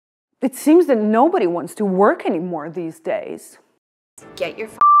It seems that nobody wants to work anymore these days. Get your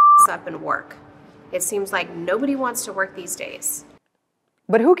up and work. It seems like nobody wants to work these days.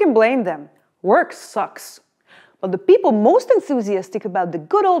 But who can blame them? Work sucks. But the people most enthusiastic about the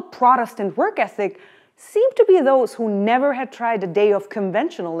good old Protestant work ethic seem to be those who never had tried a day of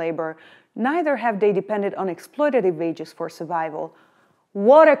conventional labor, neither have they depended on exploitative wages for survival.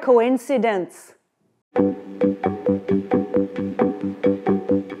 What a coincidence!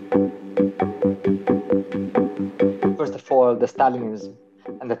 First of all, the Stalinism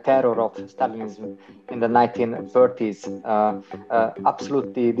and the terror of Stalinism in the 1930s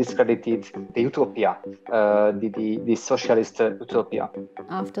absolutely discredited the utopia, the socialist utopia.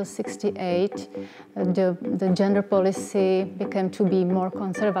 After 1968, the gender policy became to be more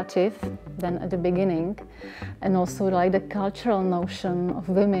conservative than at the beginning, and also like the cultural notion of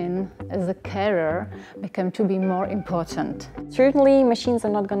women as a carer became to be more important. Certainly, machines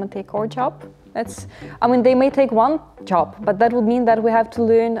are not going to take our job. They may take one job, but that would mean that we have to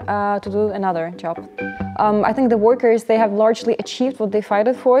learn to do another job. I think the workers, they have largely achieved what they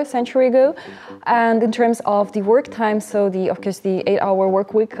fought for a century ago. And in terms of the work time, so of course the 8-hour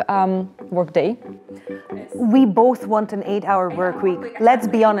work week, work day. We both want an 8-hour work week. Let's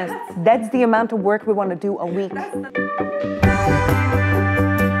be honest, that's the amount of work we want to do a week.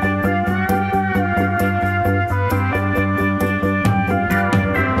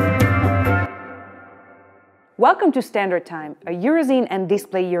 Welcome to Standard Time, a Eurozine and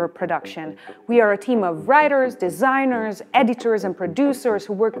Display Europe production. We are a team of writers, designers, editors and producers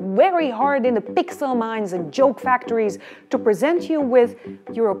who work very hard in the pixel mines and joke factories to present you with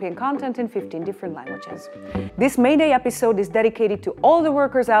European content in 15 different languages. This Mayday episode is dedicated to all the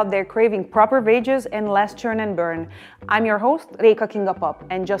workers out there craving proper wages and less churn and burn. I'm your host, Reka Kinga-Pop,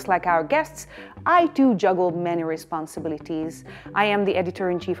 and just like our guests, I too juggle many responsibilities. I am the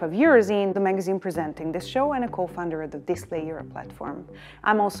editor-in-chief of Eurozine, the magazine presenting this show, and a co-founder of the Display Europe platform.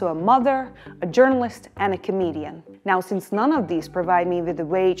 I'm also a mother, a journalist, and a comedian. Now, since none of these provide me with a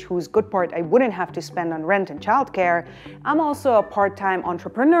wage whose good part I wouldn't have to spend on rent and childcare, I'm also a part-time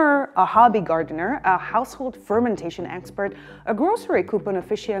entrepreneur, a hobby gardener, a household fermentation expert, a grocery coupon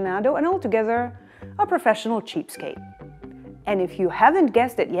aficionado, and altogether, a professional cheapskate. And if you haven't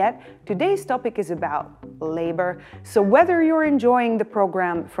guessed it yet, today's topic is about labor. So whether you're enjoying the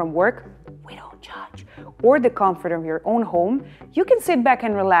program from work, we don't judge, or the comfort of your own home, you can sit back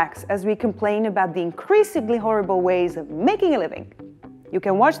and relax as we complain about the increasingly horrible ways of making a living. You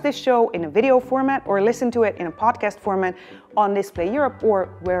can watch this show in a video format or listen to it in a podcast format on Display Europe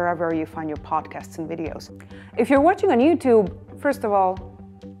or wherever you find your podcasts and videos. If you're watching on YouTube, first of all,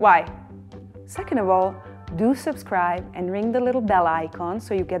 why? Second of all, do subscribe and ring the little bell icon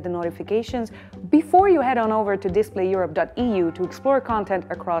so you get the notifications before you head on over to displayeurope.eu to explore content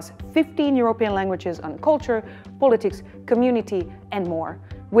across 15 European languages on culture, politics, community, and more,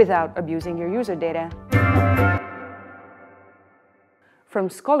 without abusing your user data. From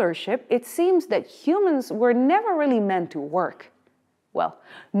scholarship, it seems that humans were never really meant to work. Well,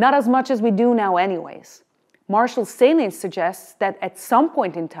 not as much as we do now anyways. Marshall Sahlin suggests that at some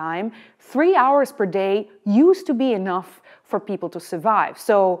point in time, 3 hours per day used to be enough for people to survive.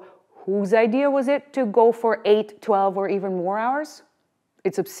 So whose idea was it to go for 8, 12, or even more hours?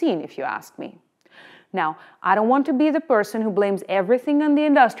 It's obscene if you ask me. Now, I don't want to be the person who blames everything on the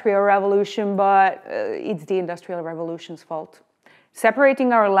Industrial Revolution, but it's the Industrial Revolution's fault.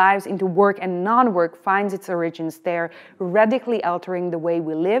 Separating our lives into work and non-work finds its origins there, radically altering the way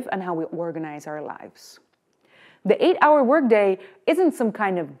we live and how we organize our lives. The 8-hour workday isn't some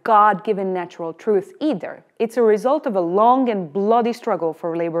kind of God-given natural truth either. It's a result of a long and bloody struggle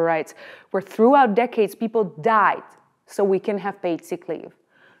for labor rights, where throughout decades people died so we can have paid sick leave.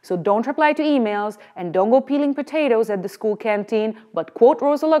 So don't reply to emails and don't go peeling potatoes at the school canteen, but quote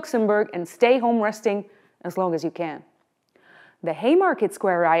Rosa Luxemburg and stay home resting as long as you can. The Haymarket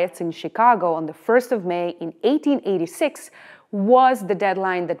Square riots in Chicago on the 1st of May in 1886 was the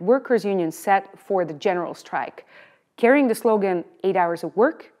deadline that workers' unions set for the general strike. Carrying the slogan 8 hours of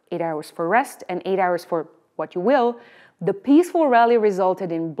work, 8 hours for rest, and 8 hours for what you will, the peaceful rally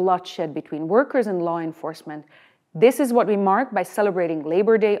resulted in bloodshed between workers and law enforcement. This is what we mark by celebrating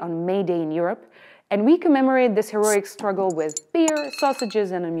Labor Day on May Day in Europe, and we commemorate this heroic struggle with beer,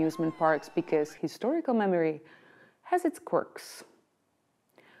 sausages, and amusement parks because historical memory has its quirks.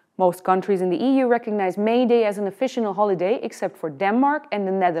 Most countries in the EU recognize May Day as an official holiday, except for Denmark and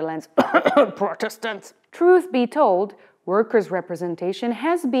the Netherlands. Protestants! Truth be told, workers' representation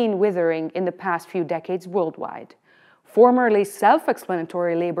has been withering in the past few decades worldwide. Formerly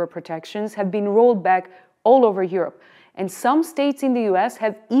self-explanatory labor protections have been rolled back all over Europe, And some states in the US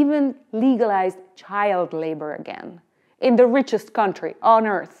have even legalized child labor again, in the richest country on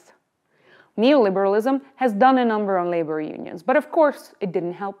earth. Neoliberalism has done a number on labor unions, but of course it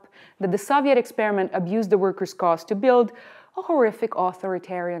didn't help that the Soviet experiment abused the workers' cause to build a horrific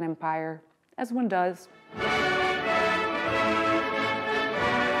authoritarian empire, as one does.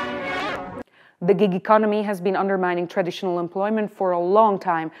 The gig economy has been undermining traditional employment for a long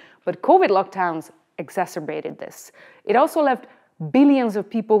time, but COVID lockdowns exacerbated this. It also left billions of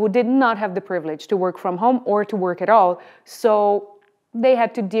people who did not have the privilege to work from home or to work at all, so they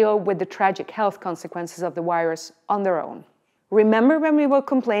had to deal with the tragic health consequences of the virus on their own. Remember when we were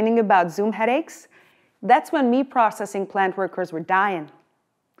complaining about Zoom headaches? That's when meat processing plant workers were dying.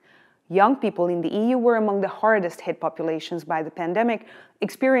 Young people in the EU were among the hardest hit populations by the pandemic,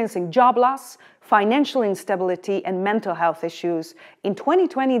 experiencing job loss, financial instability, and mental health issues. In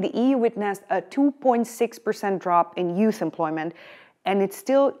 2020, the EU witnessed a 2.6% drop in youth employment, and it's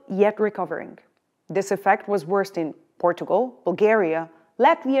still yet recovering. This effect was worst in Portugal, Bulgaria,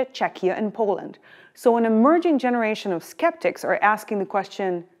 Latvia, Czechia, and Poland. So an emerging generation of skeptics are asking the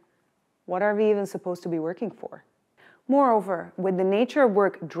question, what are we even supposed to be working for? Moreover, with the nature of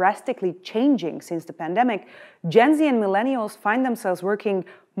work drastically changing since the pandemic, Gen Z and millennials find themselves working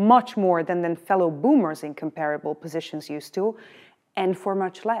much more than fellow boomers in comparable positions used to, and for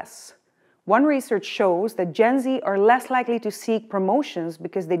much less. One research shows that Gen Z are less likely to seek promotions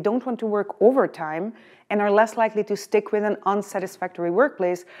because they don't want to work overtime and are less likely to stick with an unsatisfactory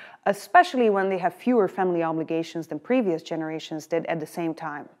workplace, especially when they have fewer family obligations than previous generations did at the same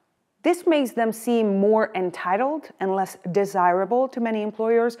time. This makes them seem more entitled and less desirable to many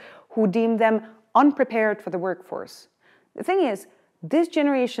employers who deem them unprepared for the workforce. The thing is, this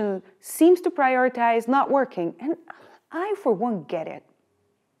generation seems to prioritize not working, and I, for one, get it.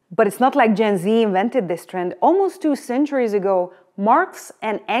 But it's not like Gen Z invented this trend. Almost 2 centuries ago, Marx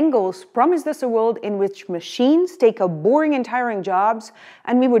and Engels promised us a world in which machines take up boring and tiring jobs,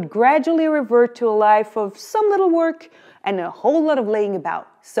 and we would gradually revert to a life of some little work and a whole lot of laying about.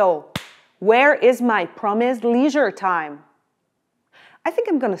 So, where is my promised leisure time? I think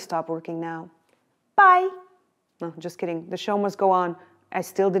I'm gonna stop working now. Bye! No, just kidding. The show must go on. I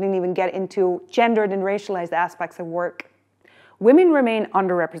still didn't even get into gendered and racialized aspects of work. Women remain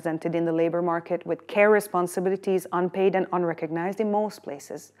underrepresented in the labor market, with care responsibilities unpaid and unrecognized in most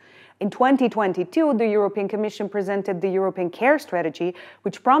places. In 2022, the European Commission presented the European Care Strategy,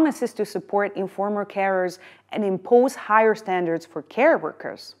 which promises to support informal carers and impose higher standards for care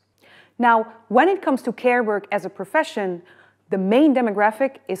workers. Now, when it comes to care work as a profession, the main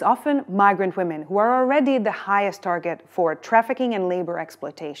demographic is often migrant women, who are already the highest target for trafficking and labor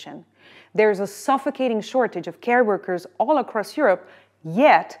exploitation. There's a suffocating shortage of care workers all across Europe,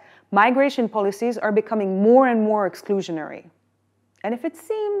 yet migration policies are becoming more and more exclusionary. And if it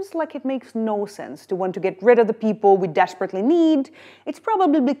seems like it makes no sense to want to get rid of the people we desperately need, it's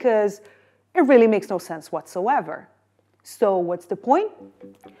probably because it really makes no sense whatsoever. So what's the point?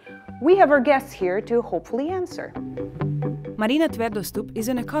 We have our guests here to hopefully answer. Marina Tverdostup is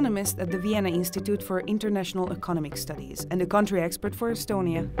an economist at the Vienna Institute for International Economic Studies and a country expert for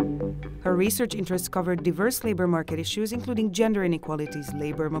Estonia. Her research interests cover diverse labor market issues, including gender inequalities,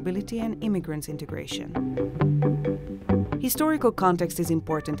 labor mobility, and immigrants' integration. Historical context is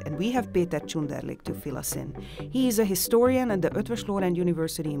important, and we have Péter Csunderlik to fill us in. He is a historian at the Eötvös Loránd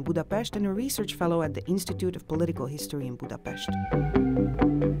University in Budapest and a research fellow at the Institute of Political History in Budapest.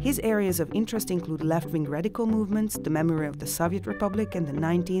 His areas of interest include left-wing radical movements, the memory of the Soviet Republic, and the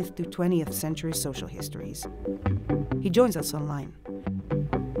 19th to 20th century social histories. He joins us online.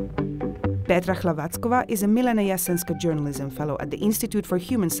 Petra Hlavackova is a Milena Jasenska journalism fellow at the Institute for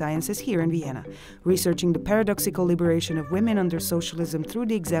Human Sciences here in Vienna, researching the paradoxical liberation of women under socialism through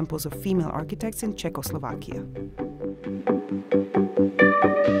the examples of female architects in Czechoslovakia.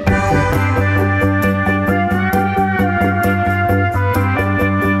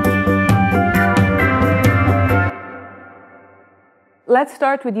 Let's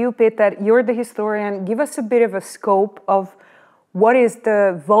start with you, Peter. You're the historian. Give us a bit of a scope of what is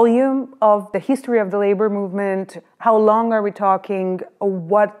the volume of the history of the labor movement? How long are we talking?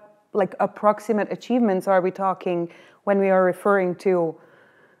 What approximate achievements are we talking when we are referring to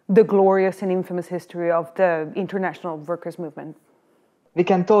the glorious and infamous history of the international workers' movement? We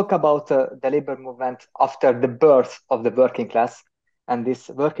can talk about the labor movement after the birth of the working class. And this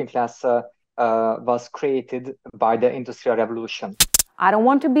working class was created by the Industrial Revolution. I don't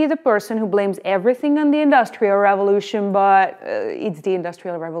want to be the person who blames everything on the Industrial Revolution, but it's the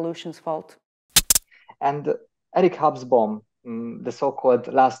Industrial Revolution's fault. And Eric Hobsbawm, the so-called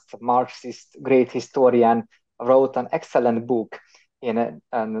last Marxist great historian, wrote an excellent book in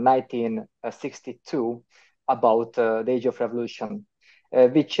 1962 about the Age of Revolution,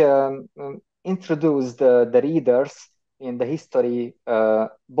 which introduced the readers in the history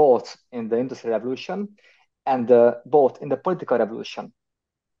both in the Industrial Revolution and both in the political revolution.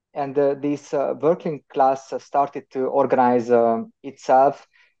 And this working class started to organize itself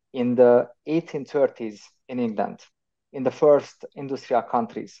in the 1830s in England, in the first industrial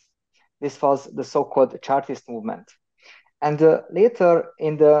countries. This was the so-called Chartist movement. And later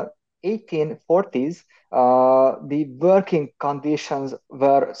in the 1840s, the working conditions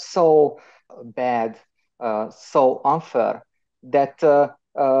were so bad, so unfair, that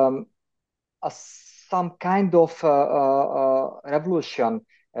some kind of revolution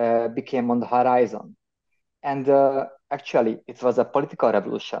became on the horizon. And actually, it was a political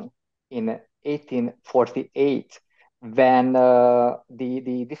revolution in 1848 when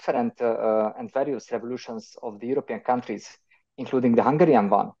the different and various revolutions of the European countries, including the Hungarian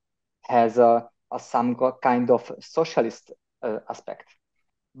one, has some kind of socialist aspect.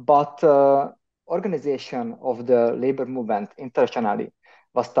 But organization of the labor movement internationally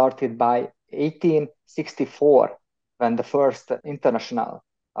was started by 1864 when the first international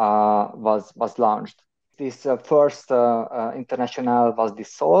was launched. This first international was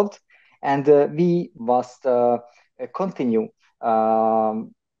dissolved, and we must continue the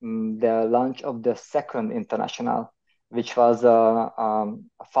launch of the second international, which was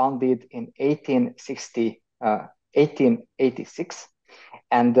founded in 1886,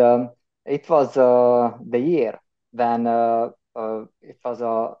 and it was the year when it was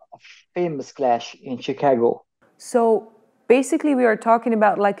a famous clash in Chicago. So basically we are talking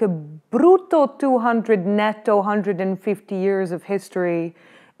about like a brutto 200 netto 150 years of history,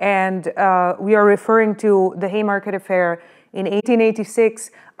 and we are referring to the Haymarket Affair in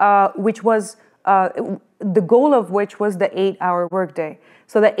 1886, which was the goal of which was the 8-hour workday.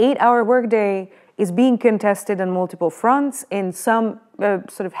 So the 8-hour workday is being contested on multiple fronts, in some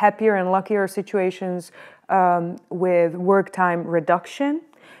sort of happier and luckier situations with work time reduction,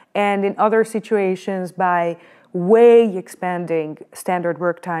 and in other situations by way expanding standard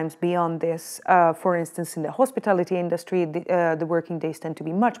work times beyond this. For instance, in the hospitality industry, the working days tend to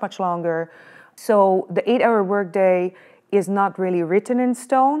be much, much longer. So the 8-hour workday is not really written in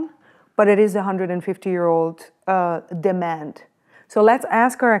stone, but it is a 150-year-old demand. So let's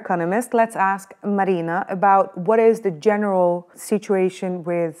ask our economist, let's ask Marina about what is the general situation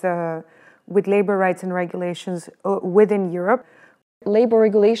with labor rights and regulations within Europe. Labor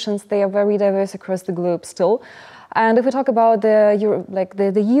regulations, they are very diverse across the globe still. And if we talk about the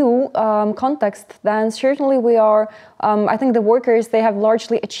EU context, then certainly we are, I think the workers, they have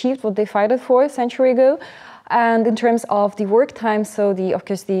largely achieved what they fought for a century ago. And in terms of the work time, so of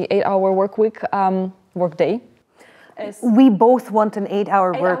course the 8-hour work week, work day. We both want an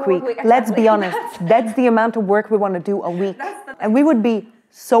 8-hour work week. Exactly. Let's be honest, that's the amount of work we want to do a week. And we would be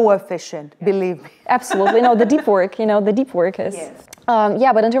so efficient, believe me. Absolutely, no, the deep work, the deep work is. Yes.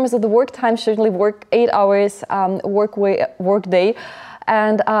 Yeah, but in terms of the work time, certainly work 8 hours, work day,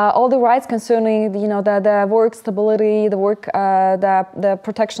 and all the rights concerning the work stability, the work, the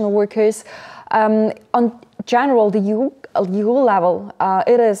protection of workers. On general, the EU level,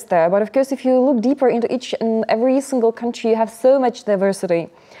 it is there. But of course, if you look deeper into each and every single country, you have so much diversity.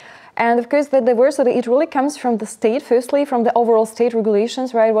 And of course, the diversity, it really comes from the state, firstly, from the overall state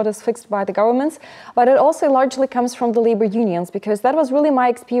regulations, right, what is fixed by the governments, but it also largely comes from the labor unions, because that was really my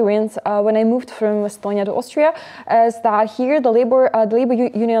experience when I moved from Estonia to Austria, is that here the labor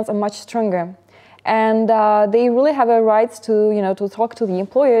unions are much stronger. And they really have a right to talk to the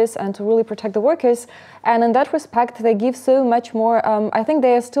employers and to really protect the workers. And in that respect, they give so much more. I think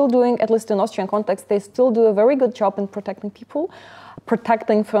they are still doing, at least in Austrian context, they still do a very good job in protecting people,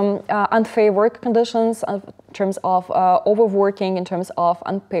 protecting from unfair work conditions in terms of overworking, in terms of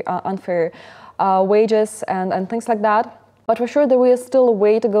unfair wages and things like that. But for sure, there is still a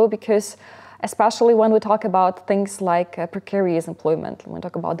way to go, because especially when we talk about things like precarious employment, when we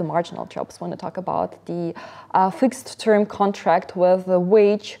talk about the marginal jobs, when we talk about the fixed-term contract with a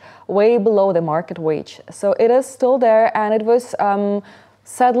wage way below the market wage. So it is still there, and it was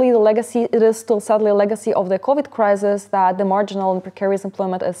sadly the legacy. It is still sadly a legacy of the COVID crisis, that the marginal and precarious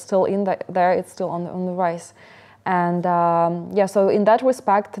employment is still there. It's still on the rise. And yeah, so in that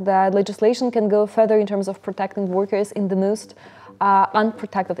respect, the legislation can go further in terms of protecting workers in the most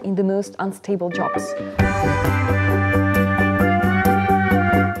unprotected, in the most unstable jobs.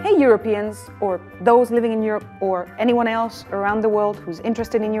 Hey Europeans, or those living in Europe, or anyone else around the world who's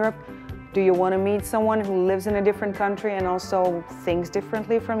interested in Europe, Do you want to meet someone who lives in a different country and also thinks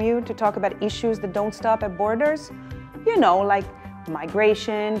differently from you to talk about issues that don't stop at borders? You know, like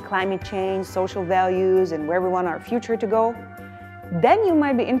migration, climate change, social values, and where we want our future to go? Then you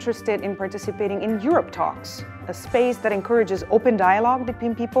might be interested in participating in Europe Talks, a space that encourages open dialogue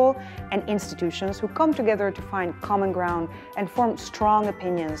between people and institutions who come together to find common ground and form strong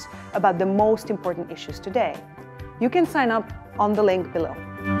opinions about the most important issues today. You can sign up on the link below.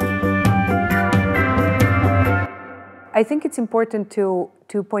 I think it's important to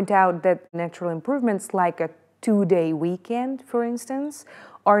point out that natural improvements like a 2-day weekend, for instance,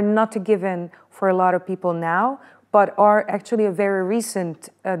 are not a given for a lot of people now, but are actually a very recent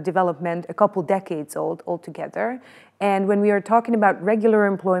development, a couple decades old altogether. And when we are talking about regular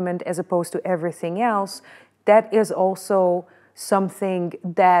employment as opposed to everything else, that is also something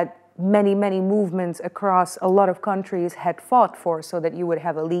that many movements across a lot of countries had fought for, so that you would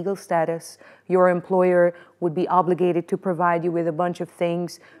have a legal status, your employer would be obligated to provide you with a bunch of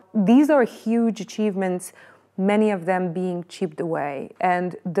things. These are huge achievements, many of them being chipped away.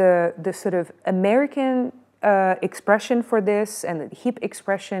 And the sort of American expression for this and the hip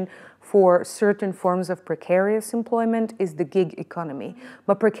expression for certain forms of precarious employment is the gig economy.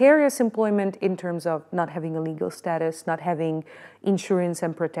 But precarious employment in terms of not having a legal status, not having insurance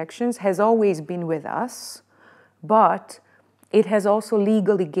and protections has always been with us, but it has also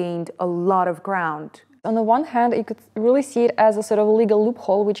legally gained a lot of ground. On the one hand, you could really see it as a sort of legal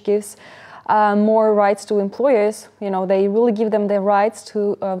loophole which gives more rights to employers. You know, they really give them the rights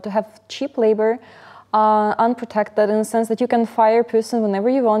to have cheap labor, unprotected, in the sense that you can fire a person whenever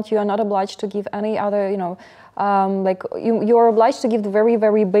you want. You are not obliged to give any other, you are obliged to give the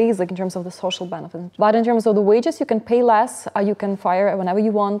very basic in terms of the social benefit. But in terms of the wages, you can pay less, you can fire whenever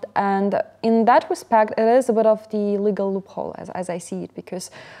you want. And in that respect, it is a bit of the legal loophole, as I see it,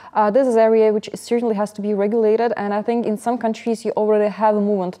 because this is an area which certainly has to be regulated. And I think in some countries you already have a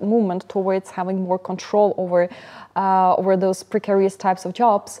movement towards having more control over those precarious types of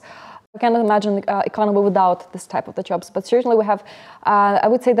jobs. I cannot imagine the economy without this type of the jobs, but certainly we have, I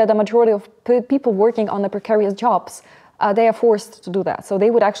would say that the majority of people working on the precarious jobs, they are forced to do that. So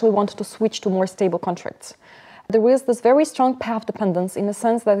they would actually want to switch to more stable contracts. There is this very strong path dependence in the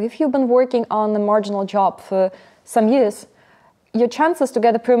sense that if you've been working on a marginal job for some years, your chances to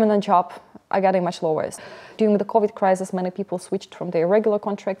get a permanent job are getting much lower. During the COVID crisis, many people switched from their regular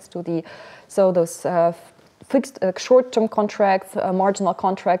contracts to those fixed short-term contracts, marginal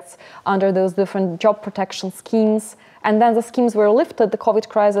contracts under those different job protection schemes. And then the schemes were lifted, the COVID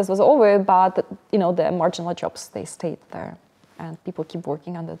crisis was over, but the marginal jobs, they stayed there. And people keep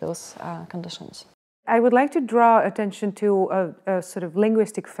working under those conditions. I would like to draw attention to a sort of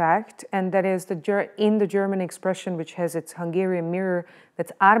linguistic fact, and that is in the German expression, which has its Hungarian mirror,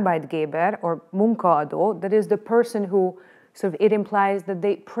 that's Arbeitgeber or Munkaadó, that is the person who it implies that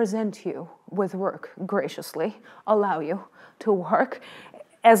they present you with work graciously, allow you to work,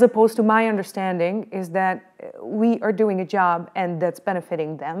 as opposed to my understanding is that we are doing a job and that's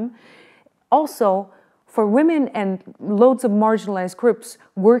benefiting them. Also, for women and loads of marginalized groups,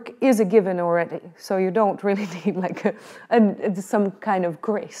 work is a given already, so you don't really need some kind of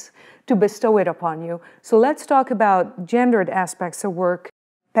grace to bestow it upon you. So let's talk about gendered aspects of work.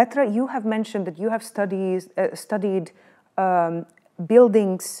 Petra, you have mentioned that you have studied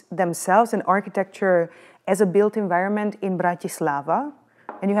buildings themselves and architecture as a built environment in Bratislava.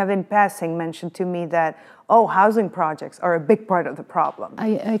 And you have in passing mentioned to me that, housing projects are a big part of the problem.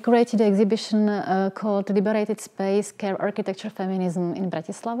 I created an exhibition called Liberated Space, Care, Architecture, Feminism in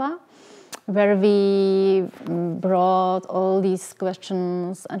Bratislava, where we brought all these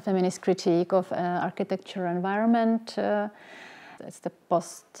questions and feminist critique of architecture environment. It's the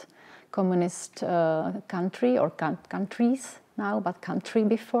post-communist country or countries now, but country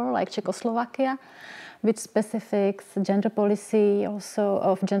before, like Czechoslovakia, with specifics, gender policy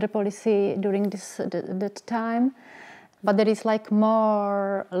during that time. But there is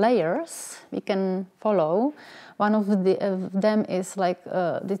more layers we can follow. One of them is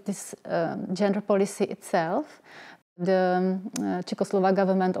this gender policy itself. The Czechoslovak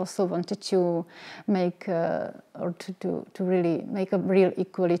government also wanted to make to really make a real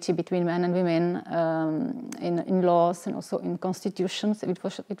equality between men and women in laws and also in constitutions,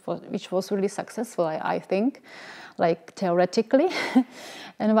 which was really successful, I think, theoretically.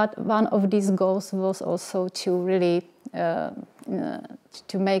 And one of these goals was also to really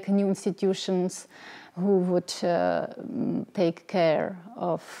to make new institutions who would take care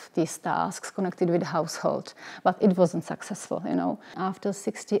of these tasks connected with the household. But it wasn't successful, After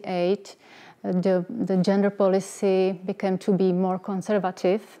 '68, the gender policy became to be more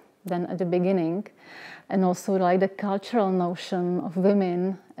conservative than at the beginning. And also like the cultural notion of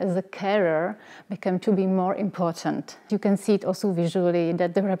women as a carer became to be more important. You can see it also visually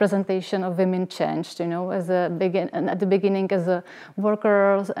that the representation of women changed, you know, at the beginning as a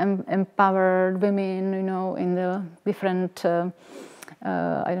workers, empowered women, you know, in the different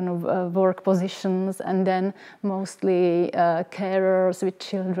work positions, and then mostly carers with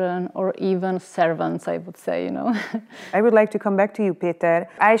children or even servants, I would say, you know. I would like to come back to you, Peter.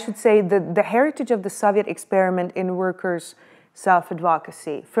 I should say that the heritage of the Soviet experiment in workers'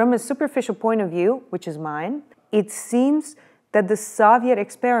 self-advocacy, from a superficial point of view, which is mine, it seems that the Soviet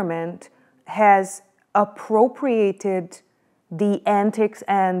experiment has appropriated the antics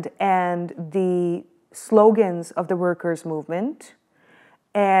and the slogans of the workers' movement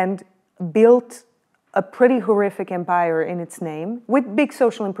and built a pretty horrific empire in its name with big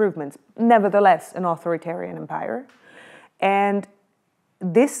social improvements, nevertheless an authoritarian empire. And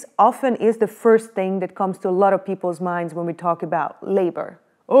this often is the first thing that comes to a lot of people's minds when we talk about labor.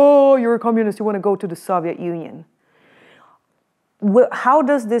 Oh, you're a communist, you want to go to the Soviet Union. How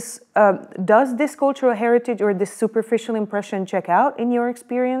does this cultural heritage or this superficial impression check out in your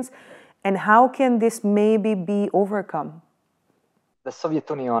experience? And how can this maybe be overcome? The Soviet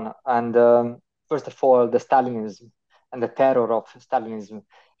Union and, first of all, the Stalinism and the terror of Stalinism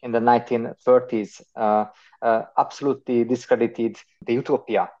in the 1930s absolutely discredited the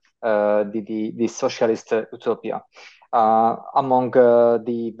utopia, the socialist utopia. Among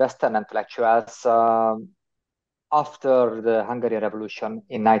the Western intellectuals, after the Hungarian Revolution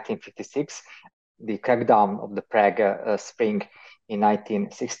in 1956, the crackdown of the Prague Spring in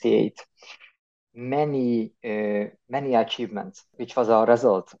 1968, many achievements, which was a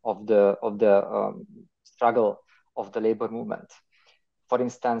result of the struggle of the labor movement. For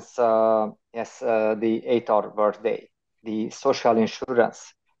instance, the 8-hour workday, the social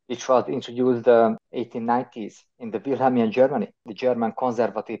insurance, which was introduced in the 1890s in the Wilhelmian Germany. The German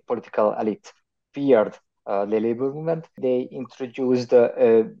conservative political elite feared the labor movement. They introduced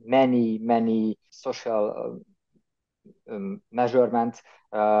many social measurements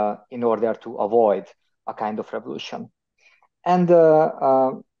in order to avoid a kind of revolution. And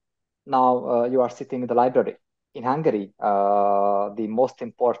now you are sitting in the library. In Hungary, the most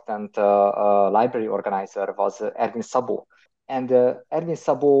important library organizer was Ervin Szabó. And Ervin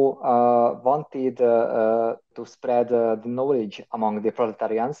Szabó wanted to spread the knowledge among the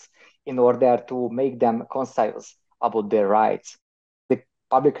proletarians in order to make them conscious about their rights. The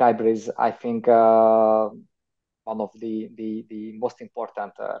public libraries, I think, one of the most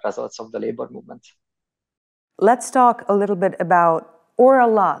important results of the labor movement. Let's talk a little bit about, or a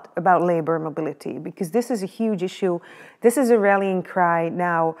lot about, labor mobility, because this is a huge issue. This is a rallying cry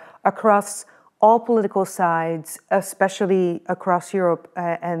now across all political sides, especially across Europe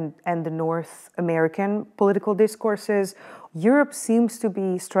and the North American political discourses. Europe seems to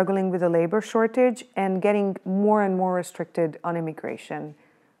be struggling with a labor shortage and getting more and more restricted on immigration.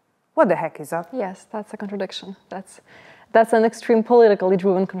 What the heck is up? Yes, that's a contradiction. That's an extreme politically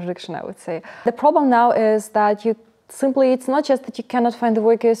driven contradiction, I would say. The problem now is that it's not just that you cannot find the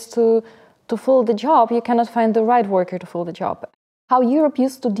workers to fill the job, you cannot find the right worker to fill the job. How Europe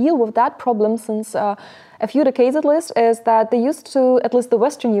used to deal with that problem since a few decades at least is that they used to, at least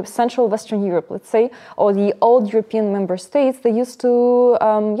the Central Western Europe, let's say, or the old European member states, they used to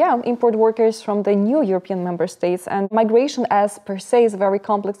import workers from the new European member states. And migration as per se is a very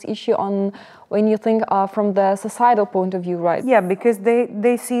complex issue when you think from the societal point of view, right? Yeah, because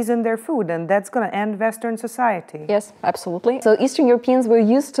they season their food, and that's going to end Western society. Yes, absolutely. So Eastern Europeans were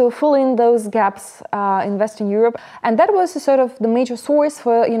used to fill in those gaps in Western Europe, and that was sort of the major source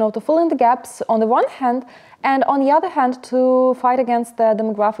for, to fill in the gaps on the one hand, and on the other hand, to fight against the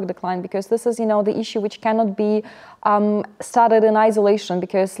demographic decline, because this is, the issue which cannot be studied in isolation,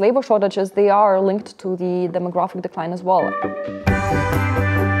 because labor shortages, they are linked to the demographic decline as well.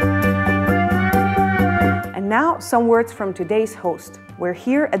 And now, some words from today's host. We're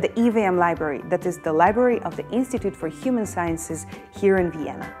here at the EVM Library, that is the library of the Institute for Human Sciences here in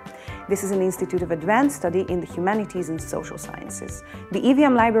Vienna. This is an institute of advanced study in the humanities and social sciences. The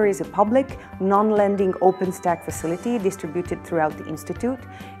EVM Library is a public, non-lending OpenStack facility distributed throughout the institute.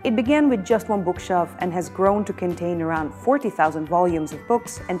 It began with just one bookshelf and has grown to contain around 40,000 volumes of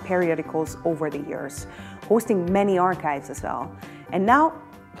books and periodicals over the years, hosting many archives as well. And now,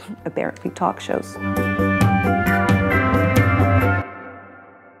 apparently talk shows.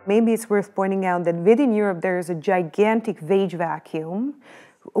 Maybe it's worth pointing out that within Europe there is a gigantic wage vacuum,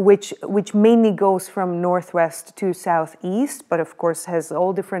 which mainly goes from northwest to southeast, but of course has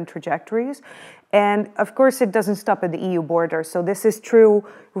all different trajectories. And of course, it doesn't stop at the EU border. So this is true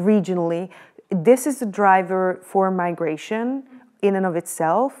regionally. This is a driver for migration in and of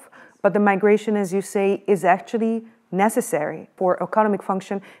itself, but the migration, as you say, is actually necessary for economic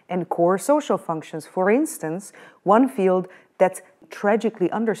function and core social functions. For instance, one field that's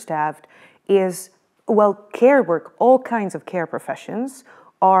tragically understaffed is, well, care work. All kinds of care professions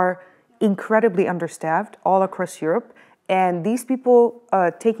are incredibly understaffed all across Europe. And these people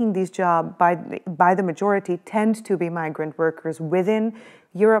taking these jobs by the majority tend to be migrant workers within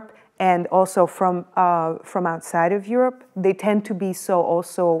Europe and also from outside of Europe. They tend to be so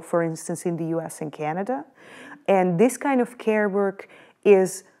also, for instance, in the US and Canada. And this kind of care work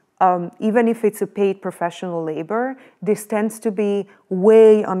is, even if it's a paid professional labor, this tends to be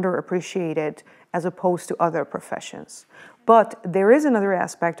way underappreciated as opposed to other professions. But there is another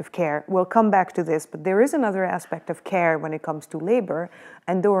aspect of care. We'll come back to this, but there is another aspect of care when it comes to labor,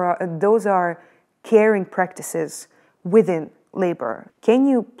 and those are caring practices within labor. Can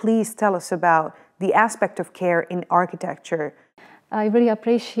you please tell us about the aspect of care in architecture? I really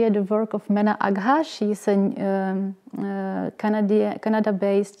appreciate the work of Mena Agha. She's a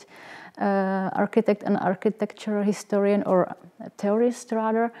Canada-based architect and architectural historian, or a theorist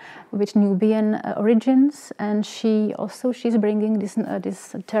rather, with Nubian origins, and she's bringing this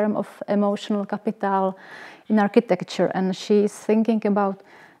term of emotional capital in architecture, and she's thinking about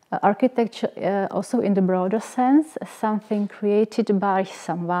architecture also in the broader sense as something created by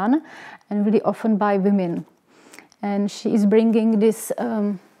someone, and really often by women. And she is bringing this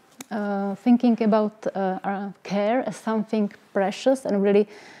thinking about care as something precious and really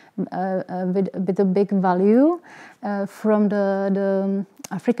with a big value from the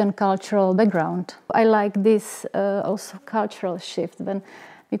African cultural background. I like this also cultural shift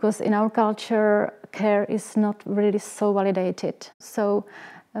because in our culture care is not really so validated. So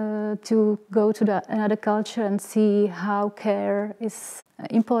to go to another culture and see how care is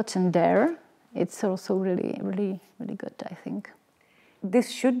important there, it's also really, really, really good, I think.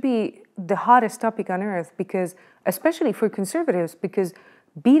 This should be the hottest topic on earth, because, especially for conservatives, because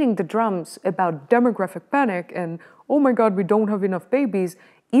beating the drums about demographic panic and, oh my God, we don't have enough babies,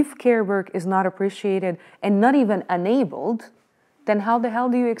 if care work is not appreciated and not even enabled, then how the hell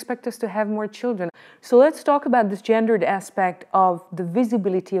do you expect us to have more children? So let's talk about this gendered aspect of the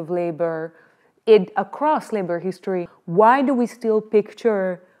visibility of labor across labor history. Why do we still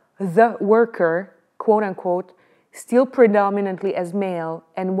picture the worker, quote unquote, still predominantly as male,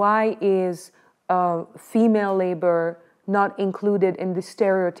 and why is female labor not included in the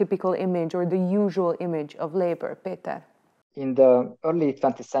stereotypical image or the usual image of labor, Peter? In the early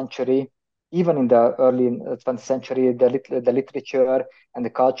 20th century, even in the early 20th century, the literature and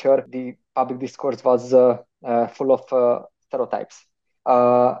the culture, the public discourse was full of stereotypes.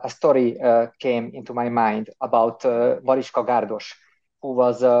 A story came into my mind about Mariska Gárdos, who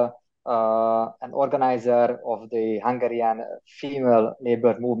was an organizer of the Hungarian female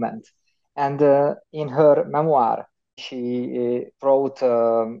labor movement. And in her memoir, she wrote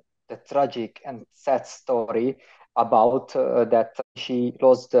the tragic and sad story about that she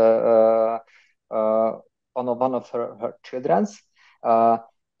lost one of her children's,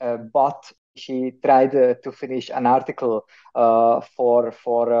 but she tried to finish an article for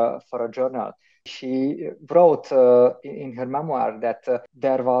a journal. She wrote in her memoir that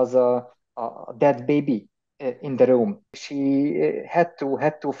there was a dead baby in the room. She had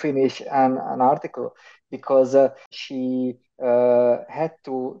to finish an article because she had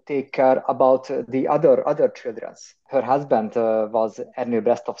to take care about the other children. Her husband was Ernő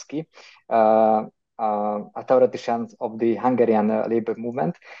Bresztovský, a theoretician of the Hungarian labor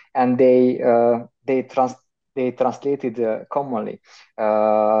movement, and they translated commonly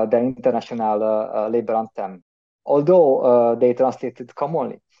the international labor anthem. Although they translated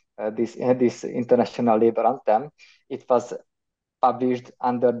commonly this international labor anthem, it was published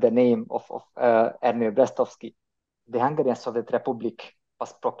under the name of Ernő Bresztovský. The Hungarian Soviet Republic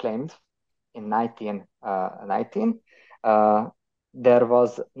was proclaimed in 1919. There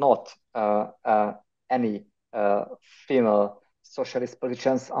was not any female socialist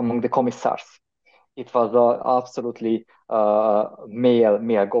positions among the commissars. It was absolutely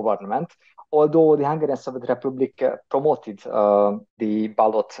male government. Although the Hungarian Soviet Republic promoted the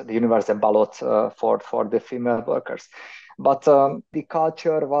universal ballot for the female workers, but the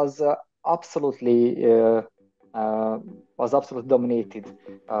culture was absolutely dominated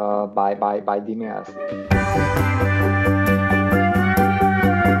by the males.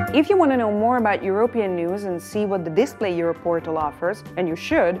 If you want to know more about European news and see what the Display Europe portal offers, and you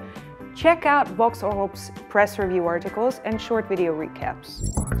should, check out Vox Europe's press review articles and short video recaps.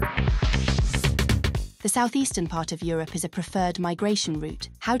 The southeastern part of Europe is a preferred migration route.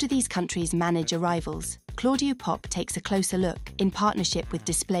 How do these countries manage arrivals? Claudio Pop takes a closer look in partnership with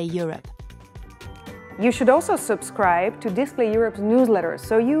Display Europe. You should also subscribe to Display Europe's newsletter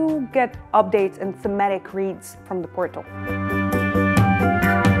so you get updates and thematic reads from the portal.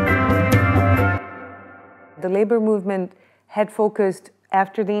 The labor movement had focused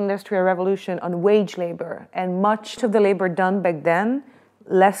after the Industrial Revolution on wage labor, and much of the labor done back then,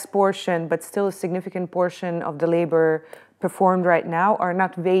 less portion, but still a significant portion of the labor performed right now are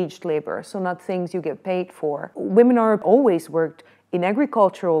not waged labor, so not things you get paid for. Women are always worked in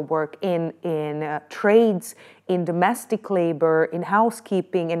agricultural work, in trades, in domestic labor, in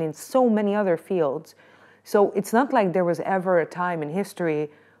housekeeping, and in so many other fields. So it's not like there was ever a time in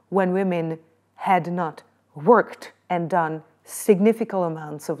history when women had not worked and done significant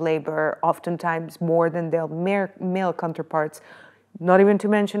amounts of labor, oftentimes more than their male counterparts, not even to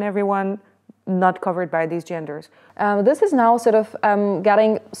mention everyone not covered by these genders. This is now sort of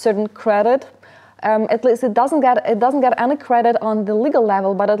getting certain credit. At least it doesn't get any credit on the legal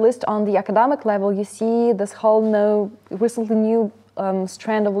level, but at least on the academic level, you see this whole recently new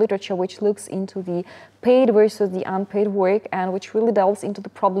strand of literature which looks into the paid versus the unpaid work, and which really delves into the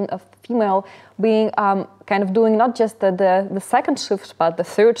problem of female being kind of doing not just the second shift, but the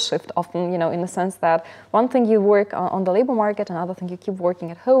third shift often, in the sense that one thing you work on the labor market, another thing you keep working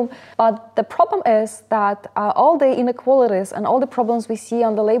at home. But the problem is that all the inequalities and all the problems we see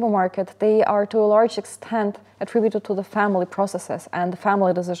on the labor market, they are to a large extent attributed to the family processes and the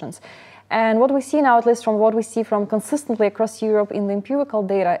family decisions. And what we see now, at least from what we see from consistently across Europe in the empirical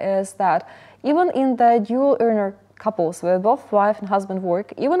data, is that even in the dual earner couples where both wife and husband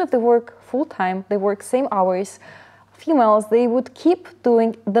work, even if they work full-time, they work same hours, females, they would keep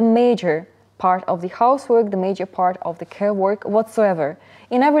doing the major part of the housework, the major part of the care work whatsoever.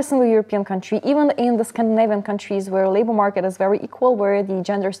 In every single European country, even in the Scandinavian countries where labor market is very equal, where the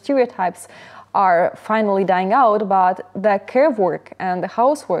gender stereotypes are finally dying out, but the care work and the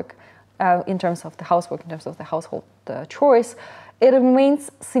housework, in terms of the housework, in terms of the household chores, it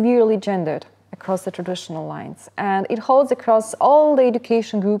remains severely gendered across the traditional lines. And it holds across all the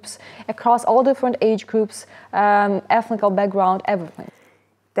education groups, across all different age groups, ethnical background, everything.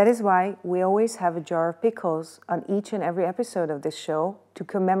 That is why we always have a jar of pickles on each and every episode of this show to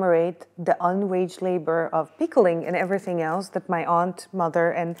commemorate the unwaged labor of pickling and everything else that my aunt, mother,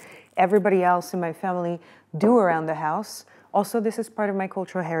 and everybody else in my family do around the house. Also, this is part of my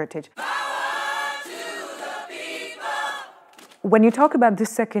cultural heritage. When you talk about the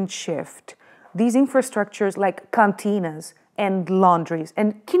second shift, these infrastructures like cantinas and laundries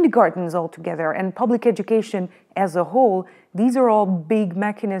and kindergartens altogether and public education as a whole, these are all big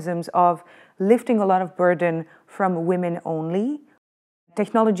mechanisms of lifting a lot of burden from women only.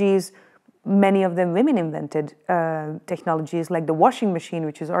 Technologies, many of them women invented, technologies like the washing machine,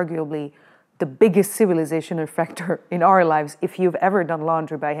 which is arguably the biggest civilizational factor in our lives. If you've ever done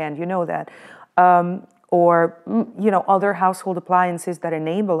laundry by hand, you know that. Or other household appliances that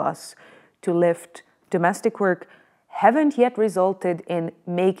enable us to lift domestic work haven't yet resulted in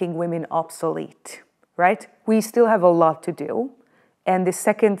making women obsolete, right? We still have a lot to do, and the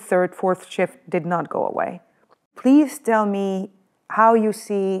second, third, fourth shift did not go away. Please tell me how you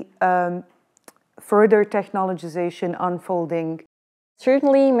see further technologization unfolding.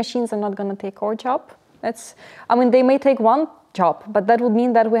 Certainly, machines are not going to take our job. They may take one job, but that would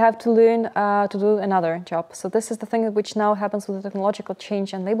mean that we have to learn to do another job. So this is the thing which now happens with the technological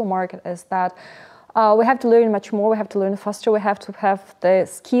change and labor market, is that we have to learn much more, we have to learn faster, we have to have the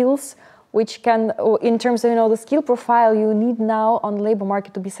skills which can, in terms of the skill profile you need now on the labor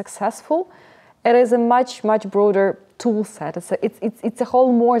market to be successful. It is a much, much broader tool set. It's a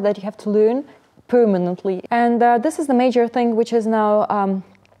whole more that you have to learn permanently. And this is the major thing which is now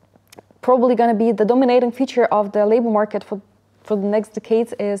probably going to be the dominating feature of the labor market for the next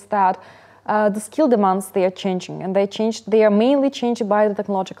decades, is that the skill demands, they are changing, and they are mainly changed by the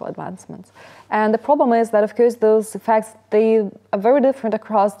technological advancements. And the problem is that, of course, those effects, they are very different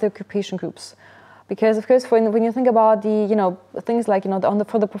across the occupation groups. Because, of course, when you think about the, things like,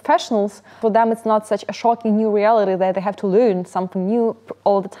 for the professionals, for them it's not such a shocking new reality that they have to learn something new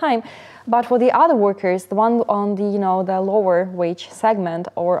all the time. But for the other workers, the one on the, the lower wage segment,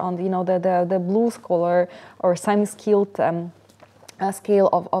 or on the, the blue collar or semi-skilled scale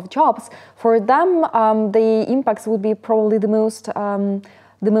of jobs, for them the impacts would be probably the most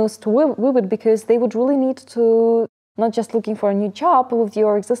vivid, because they would really need to Not just looking for a new job with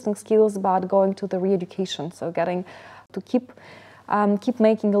your existing skills, but going to the re-education, so getting to keep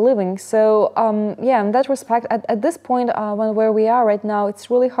making a living. So yeah, in that respect, at this point, where we are right now, it's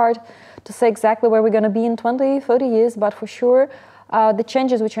really hard to say exactly where we're going to be in 20, 30 years, but for sure, the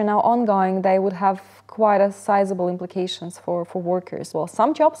changes which are now ongoing, they would have quite a sizable implications for workers. Well,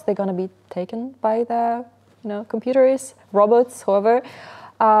 some jobs, they're going to be taken by the computers, robots, whoever.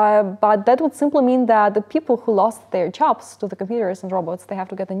 But that would simply mean that the people who lost their jobs to the computers and robots, they have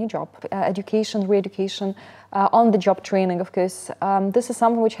to get a new job. Education, re-education, on-the-job training, of course. This is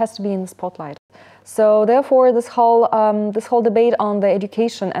something which has to be in the spotlight. So therefore, this whole debate on the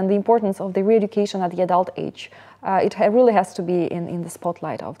education and the importance of the re-education at the adult age, it really has to be in the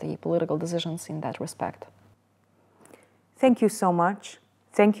spotlight of the political decisions in that respect. Thank you so much.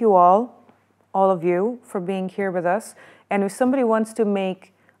 Thank you all of you, for being here with us. And if somebody wants to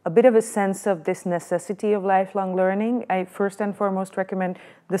make a bit of a sense of this necessity of lifelong learning, I first and foremost recommend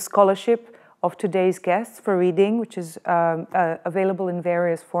the scholarship of today's guests for reading, which is available in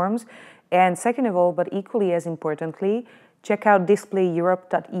various forms. And second of all, but equally as importantly, check out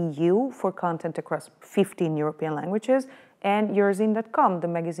displayeurope.eu for content across 15 European languages, and Eurazine.com, the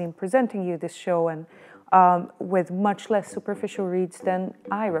magazine presenting you this show, and with much less superficial reads than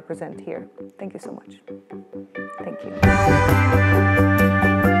I represent here. Thank you so much. Thank you.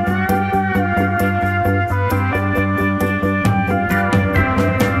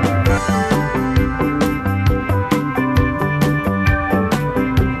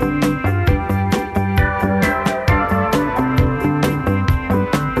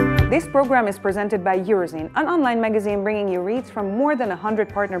 This program is presented by Eurazine, an online magazine bringing you reads from more than 100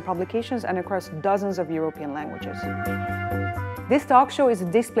 partner publications and across dozens of European languages. This talk show is a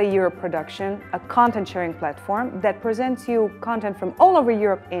Display Europe production, a content sharing platform that presents you content from all over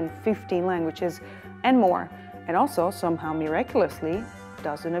Europe in 15 languages and more, and also, somehow miraculously,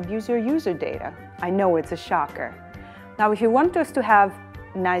 doesn't abuse your user data. I know it's a shocker. Now, if you want us to have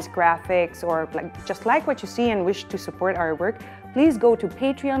nice graphics or just like what you see and wish to support our work, please go to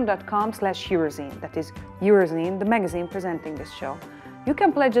patreon.com/Eurazine. That is Eurazine, the magazine presenting this show. You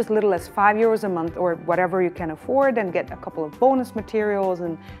can pledge as little as €5 a month or whatever you can afford and get a couple of bonus materials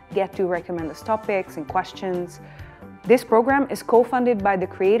and get to recommend us topics and questions. This program is co-funded by the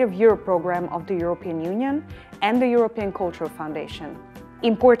Creative Europe program of the European Union and the European Cultural Foundation.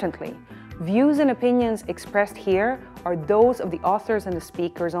 Importantly, views and opinions expressed here are those of the authors and the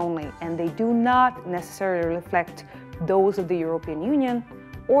speakers only, and they do not necessarily reflect those of the European Union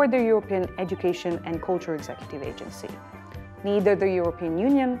or the European Education and Culture Executive Agency. Neither the European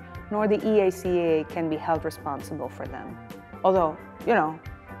Union nor the EACAA can be held responsible for them. Although,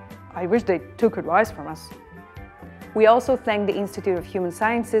 I wish they took advice from us. We also thank the Institute of Human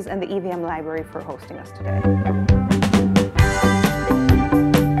Sciences and the EVM Library for hosting us today.